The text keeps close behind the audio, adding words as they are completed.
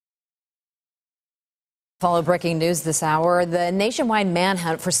Follow breaking news this hour. The nationwide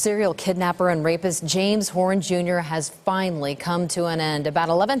manhunt for serial kidnapper and rapist James Horn Jr. has finally come to an end. About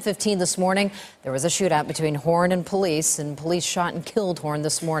 11:15 this morning, there was a shootout between Horn and police shot and killed Horn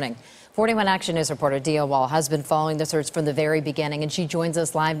this morning. 41 Action News reporter Dia Wall has been following the search from the very beginning, and she joins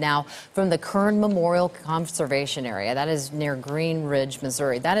us live now from the Kern Memorial Conservation Area. That is near Green Ridge,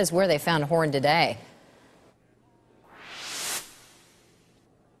 Missouri. That is where they found Horn today.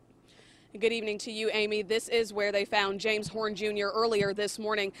 Good evening to you, Amy. This is where they found James Horn Jr. earlier this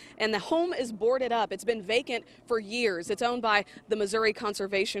morning, and the home is boarded up. It's been vacant for years. It's owned by the Missouri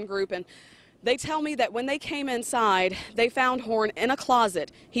Conservation Group, and they tell me that when they came inside, they found Horn in a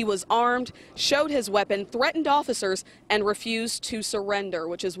closet. He was armed, showed his weapon, threatened officers, and refused to surrender,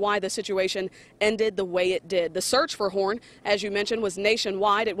 which is why the situation ended the way it did. The search for Horn, as you mentioned, was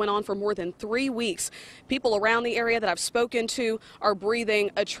nationwide. It went on for more than 3 weeks. People around the area that I've spoken to are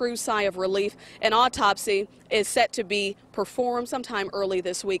breathing a true sigh of relief. An autopsy is set to be performed sometime early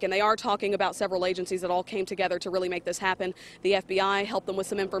this week, and they are talking about several agencies that all came together to really make this happen. The FBI helped them with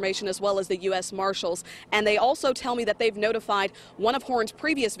some information, as well as the U.S. Marshals, and they also tell me that they've notified one of Horn's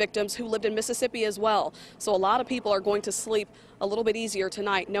previous victims who lived in Mississippi as well. So a lot of people are going to sleep a little bit easier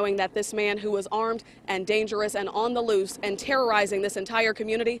tonight, knowing that this man who was armed and dangerous and on the loose and terrorizing this entire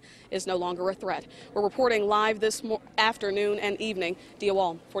community is no longer a threat. We're reporting live this afternoon and evening. Dia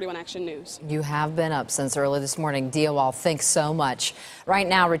Wall, 41 Action News. You have been up since early this morning. Dia Wall, thanks so much. Right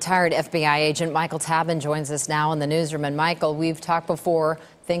now, retired FBI agent Michael Tabin joins us now in the newsroom. And Michael, we've talked before.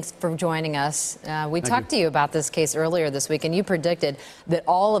 Thanks for joining us. We talked to you about this case earlier this week, and you predicted that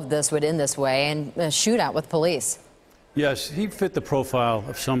all of this would end this way, and a shootout with police. Yes, he fit the profile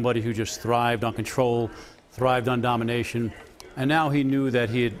of somebody who just thrived on control, thrived on domination, and now he knew that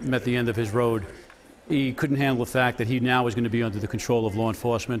he had met the end of his road. He couldn't handle the fact that he now was going to be under the control of law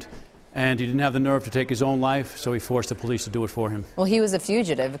enforcement, and he didn't have the nerve to take his own life, so he forced the police to do it for him. Well, he was a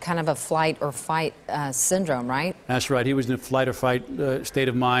fugitive, kind of a flight or fight syndrome, right? That's right. He was in a flight or fight state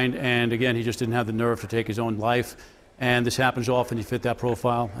of mind, and again, he just didn't have the nerve to take his own life. And this happens often. He fit that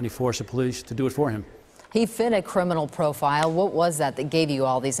profile, and he forced the police to do it for him. He fit a criminal profile. What was that gave you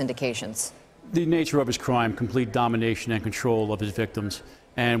all these indications? The nature of his crime, complete domination and control of his victims.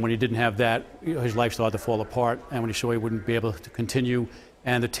 And when he didn't have that, his life started to fall apart. And when he saw he wouldn't be able to continue,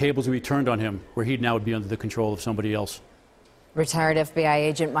 and the tables would be turned on him, where he now would be under the control of somebody else. Retired FBI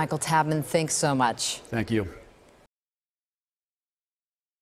agent Michael Tabin, thanks so much. Thank you.